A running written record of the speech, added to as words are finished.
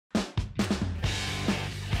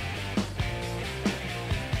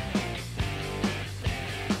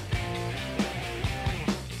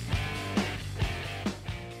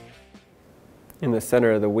In the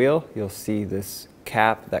center of the wheel, you'll see this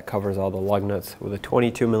cap that covers all the lug nuts with a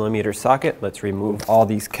 22mm socket. Let's remove all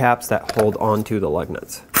these caps that hold onto the lug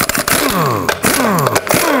nuts.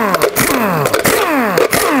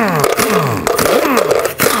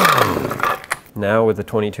 Now with the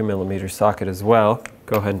 22mm socket as well,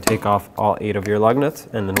 go ahead and take off all 8 of your lug nuts,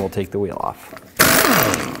 and then we'll take the wheel off.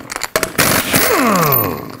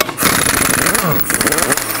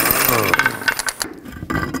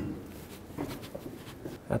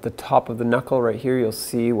 At the top of the knuckle right here, you'll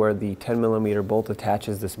see where the 10mm bolt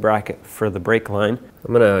attaches this bracket for the brake line.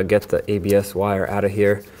 I'm gonna get the ABS wire out of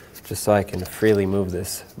here just so I can freely move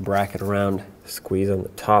this bracket around, squeeze on the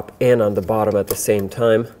top and on the bottom at the same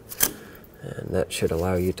time. And that should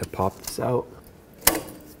allow you to pop this out.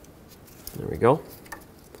 There we go.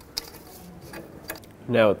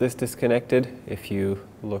 Now with this disconnected, if you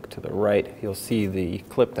look to the right, you'll see the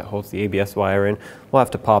clip that holds the ABS wire in. We'll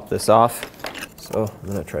have to pop this off. So I'm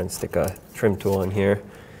gonna try and stick a trim tool in here,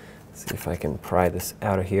 see if I can pry this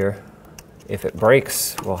out of here. If it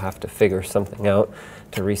breaks, we'll have to figure something out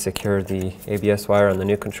to resecure the ABS wire on the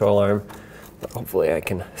new control arm, but hopefully I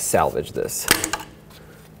can salvage this.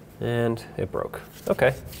 And it broke.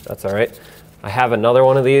 Okay, that's all right. I have another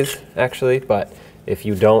one of these actually, but if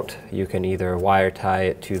you don't, you can either wire tie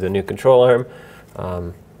it to the new control arm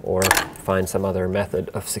or find some other method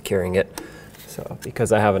of securing it. So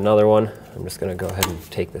because I have another one, I'm just gonna go ahead and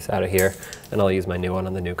take this out of here, and I'll use my new one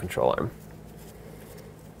on the new control arm.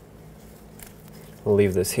 We'll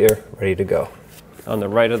leave this here, ready to go. On the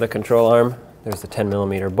right of the control arm, there's the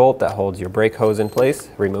 10mm bolt that holds your brake hose in place.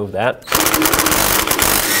 Remove that.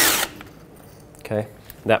 Okay,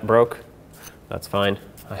 that broke. That's fine.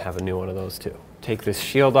 I have a new one of those too. Take this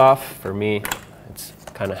shield off. For me, it's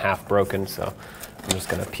kind of half broken, so I'm just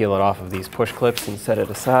gonna peel it off of these push clips and set it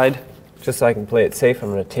aside. Just so I can play it safe,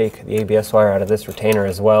 I'm gonna take the ABS wire out of this retainer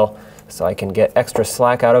as well, so I can get extra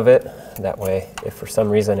slack out of it. That way, if for some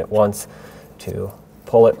reason it wants to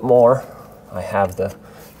pull it more, I have the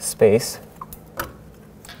space.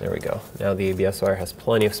 There we go. Now the ABS wire has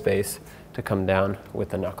plenty of space to come down with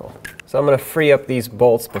the knuckle. So I'm gonna free up these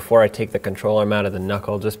bolts before I take the control arm out of the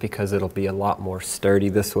knuckle, just because it'll be a lot more sturdy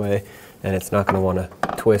this way, and it's not gonna wanna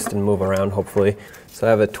twist and move around, hopefully. So I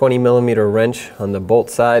have a 20mm wrench on the bolt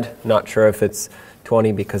side. Not sure if it's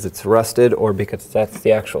 20 because it's rusted or because that's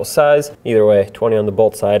the actual size. Either way, 20 on the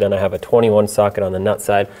bolt side, and I have a 21 socket on the nut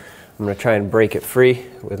side. I'm gonna try and break it free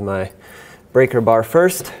with my breaker bar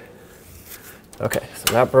first. Okay,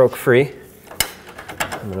 so that broke free.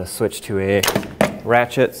 I'm gonna switch to a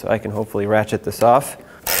ratchet so I can hopefully ratchet this off.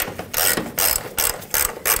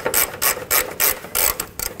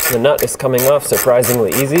 The nut is coming off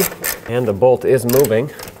surprisingly easy, and the bolt is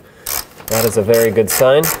moving. That is a very good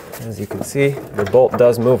sign. As you can see, the bolt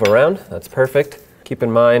does move around. That's perfect. Keep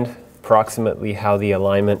in mind approximately how the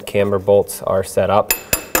alignment camber bolts are set up.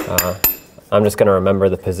 I'm just gonna remember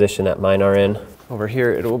the position that mine are in. Over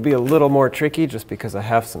here, it will be a little more tricky just because I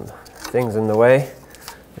have some things in the way.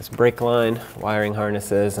 This brake line, wiring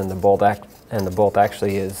harnesses, and the bolt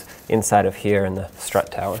actually is inside of here in the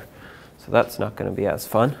strut tower. So that's not going to be as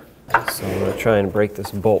fun. So I'm going to try and break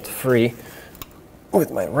this bolt free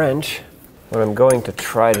with my wrench. What I'm going to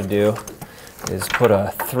try to do is put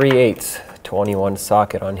a 3/8 21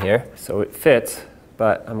 socket on here so it fits,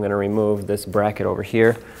 but I'm going to remove this bracket over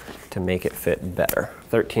here to make it fit better.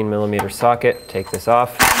 13mm socket, take this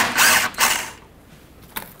off.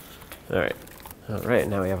 All right,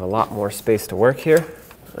 now we have a lot more space to work here.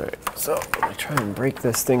 All right, so I'm gonna try and break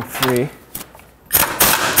this thing free.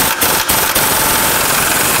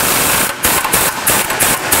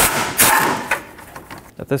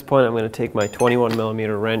 At this point, I'm gonna take my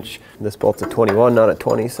 21mm wrench. This bolt's a 21, not a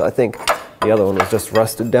 20, so I think the other one was just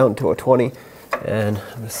rusted down to a 20. And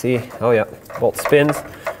let's see, oh yeah, bolt spins.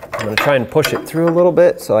 I'm gonna try and push it through a little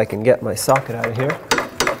bit so I can get my socket out of here.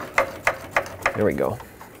 There we go.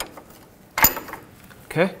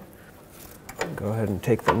 Okay, go ahead and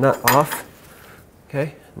take the nut off.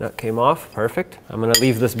 Okay, nut came off, perfect. I'm gonna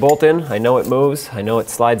leave this bolt in. I know it moves, I know it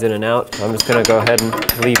slides in and out. So I'm just gonna go ahead and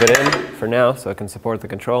leave it in for now so it can support the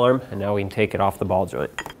control arm, and now we can take it off the ball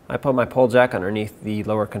joint. I put my pull jack underneath the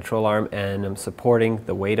lower control arm and I'm supporting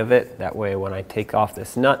the weight of it. That way when I take off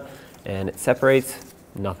this nut and it separates,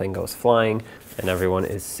 nothing goes flying and everyone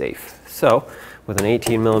is safe. So with an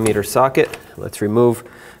 18mm socket, let's remove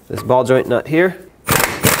this ball joint nut here.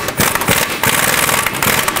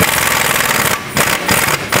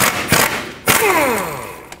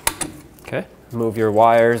 Okay, move your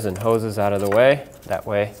wires and hoses out of the way. That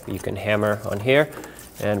way you can hammer on here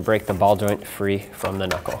and break the ball joint free from the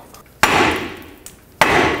knuckle.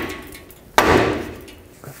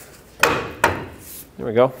 There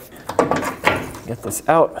we go. Get this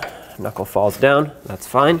out. Knuckle falls down. That's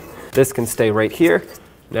fine. This can stay right here.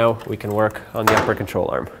 Now we can work on the upper control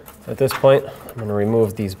arm. At this point, I'm going to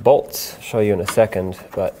remove these bolts. I'll show you in a second,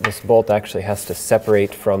 but this bolt actually has to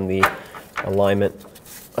separate from the alignment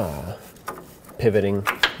pivoting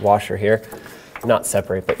washer here. Not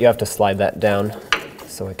separate, but you have to slide that down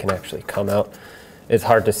so it can actually come out. It's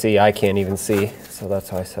hard to see, I can't even see, so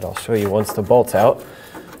that's why I said I'll show you once the bolt's out.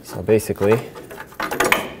 So basically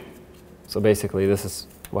this is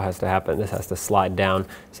what has to happen. This has to slide down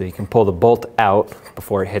so you can pull the bolt out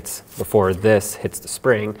before this hits the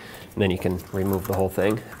spring, and then you can remove the whole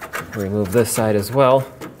thing. Remove this side as well.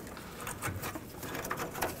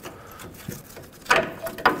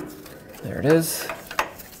 There it is.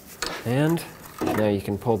 And now you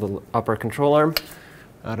can pull the upper control arm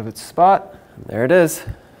out of its spot. There it is.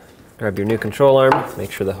 Grab your new control arm,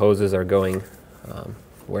 make sure the hoses are going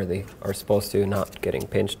where they are supposed to, not getting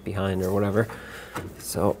pinched behind or whatever.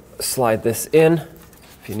 So slide this in.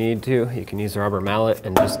 If you need to, you can use a rubber mallet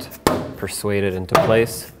and just persuade it into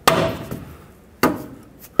place.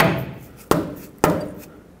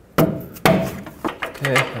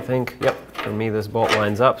 Okay, I think, yep, for me this bolt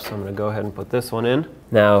lines up, so I'm going to go ahead and put this one in.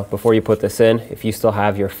 Now, before you put this in, if you still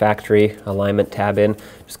have your factory alignment tab in,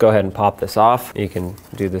 just go ahead and pop this off. You can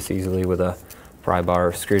do this easily with a pry bar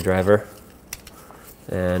or screwdriver.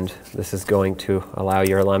 And this is going to allow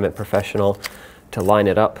your alignment professional to line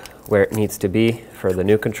it up where it needs to be for the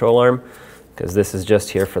new control arm, because this is just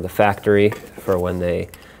here for the factory, for when they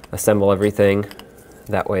assemble everything.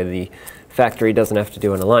 That way the factory doesn't have to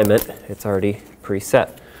do an alignment, it's already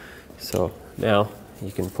preset. So now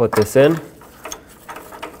you can put this in.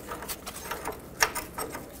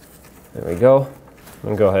 There we go. I'm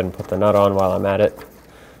going to go ahead and put the nut on while I'm at it.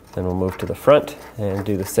 Then we'll move to the front and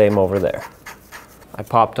do the same over there. I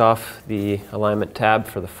popped off the alignment tab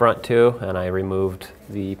for the front too, and I removed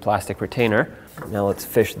the plastic retainer. Now let's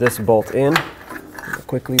fish this bolt in. I'll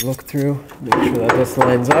quickly look through, make sure that this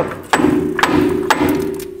lines up.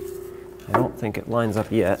 I don't think it lines up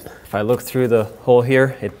yet. If I look through the hole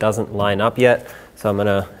here, it doesn't line up yet, so I'm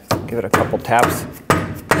gonna give it a couple taps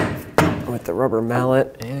with the rubber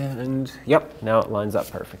mallet, and yep, now it lines up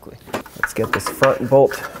perfectly. Let's get this front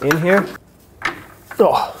bolt in here.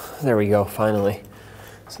 Oh, there we go, finally.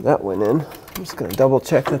 So that went in. I'm just going to double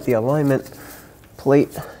check that the alignment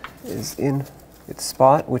plate is in its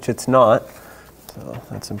spot, which it's not. So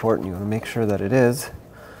that's important. You want to make sure that it is.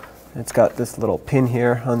 It's got this little pin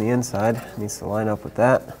here on the inside. It needs to line up with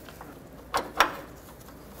that.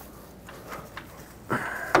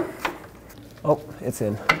 Oh, it's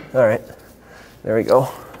in. All right. There we go.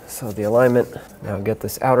 So the alignment. Now get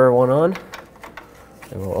this outer one on.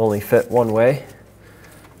 It will only fit one way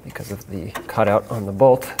because of the cutout on the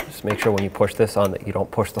bolt. Just make sure when you push this on that you don't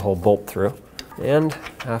push the whole bolt through. And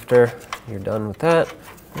after you're done with that,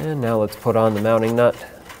 and now let's put on the mounting nut.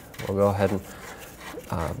 We'll go ahead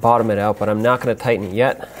and bottom it out, but I'm not going to tighten it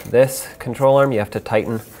yet. This control arm, you have to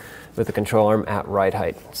tighten with the control arm at right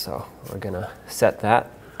height. So we're going to set that.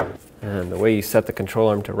 And the way you set the control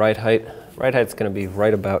arm to right height's going to be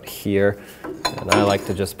right about here. And I like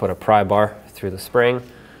to just put a pry bar through the spring.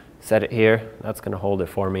 Set it here, that's going to hold it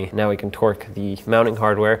for me. Now we can torque the mounting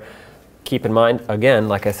hardware. Keep in mind, again,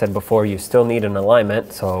 like I said before, you still need an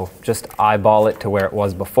alignment, so just eyeball it to where it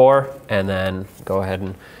was before, and then go ahead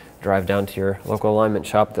and drive down to your local alignment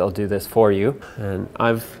shop. They'll do this for you. And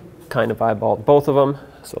I've kind of eyeballed both of them,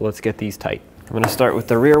 so let's get these tight. I'm going to start with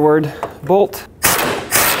the rearward bolt.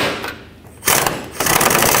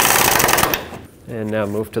 And now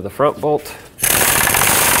move to the front bolt.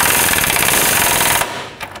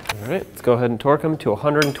 All right, let's go ahead and torque them to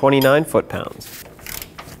 129 foot-pounds.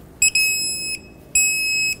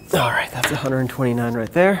 All right, that's 129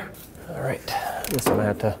 right there. All right, this one I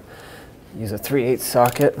have to use a 3/8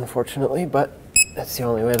 socket, unfortunately, but that's the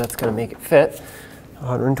only way that's gonna make it fit.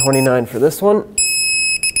 129 for this one.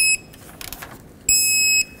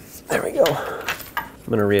 There we go. I'm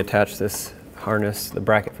gonna reattach this harness, the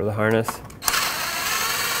bracket for the harness.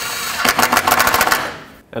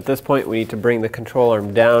 At this point, we need to bring the control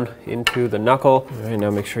arm down into the knuckle. All right, now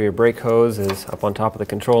make sure your brake hose is up on top of the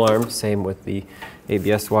control arm. Same with the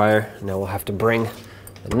ABS wire. Now we'll have to bring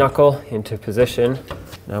the knuckle into position.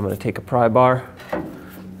 Now I'm going to take a pry bar,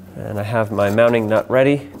 and I have my mounting nut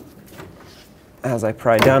ready. As I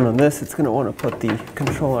pry down on this, it's going to want to put the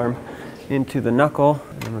control arm into the knuckle.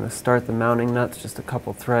 And I'm going to start the mounting nuts, just a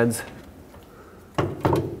couple threads.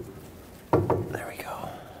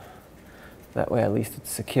 That way at least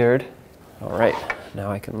it's secured. All right,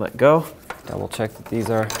 now I can let go. Double check that these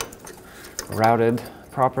are routed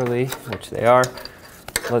properly, which they are.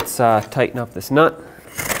 let's tighten up this nut.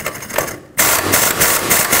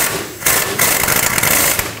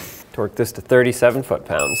 Torque this to 37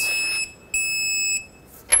 foot-pounds.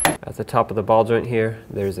 At the top of the ball joint here,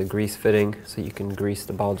 there's a grease fitting, so you can grease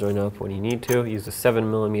the ball joint up when you need to. Use a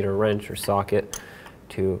 7mm wrench or socket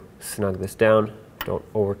to snug this down. Don't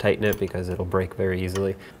over tighten it because it'll break very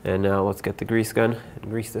easily. And now let's get the grease gun and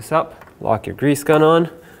grease this up. Lock your grease gun on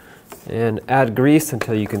and add grease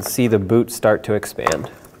until you can see the boot start to expand.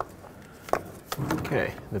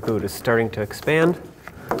 Okay, the boot is starting to expand.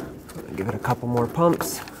 Give it a couple more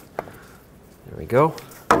pumps. There we go.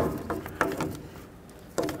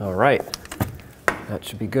 All right, that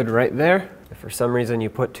should be good right there. If for some reason you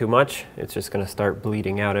put too much, it's just gonna start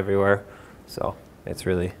bleeding out everywhere. So it's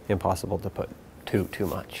really impossible to put too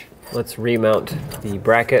much. Let's remount the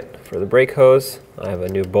bracket for the brake hose. I have a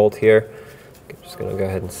new bolt here. I'm just gonna go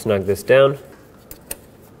ahead and snug this down.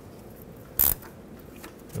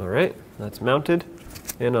 All right, that's mounted.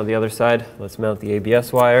 And on the other side, let's mount the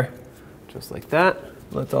ABS wire, just like that.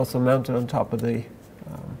 Let's also mount it on top of the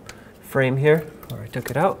frame here, where I took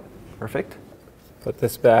it out. Perfect. Put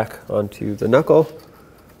this back onto the knuckle,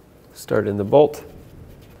 start in the bolt.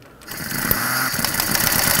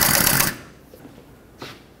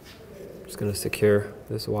 Just gonna secure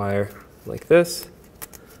this wire like this.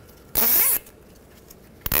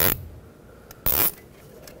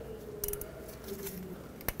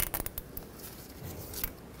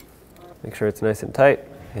 Make sure it's nice and tight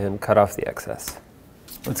and cut off the excess.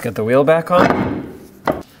 Let's get the wheel back on.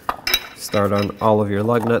 Start on all of your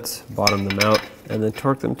lug nuts, bottom them out, and then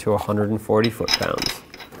torque them to 140 foot-pounds.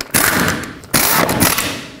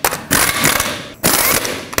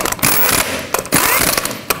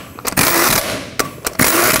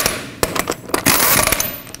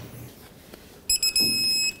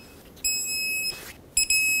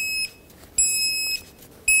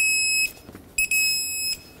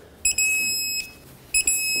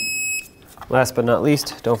 Last but not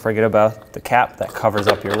least, don't forget about the cap that covers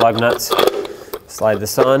up your lug nuts. Slide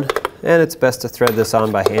this on, and it's best to thread this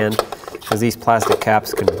on by hand because these plastic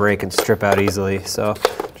caps can break and strip out easily. So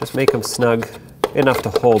just make them snug enough to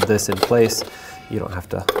hold this in place. You don't have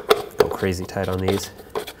to go crazy tight on these.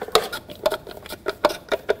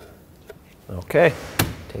 Okay,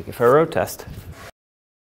 take it for a road test.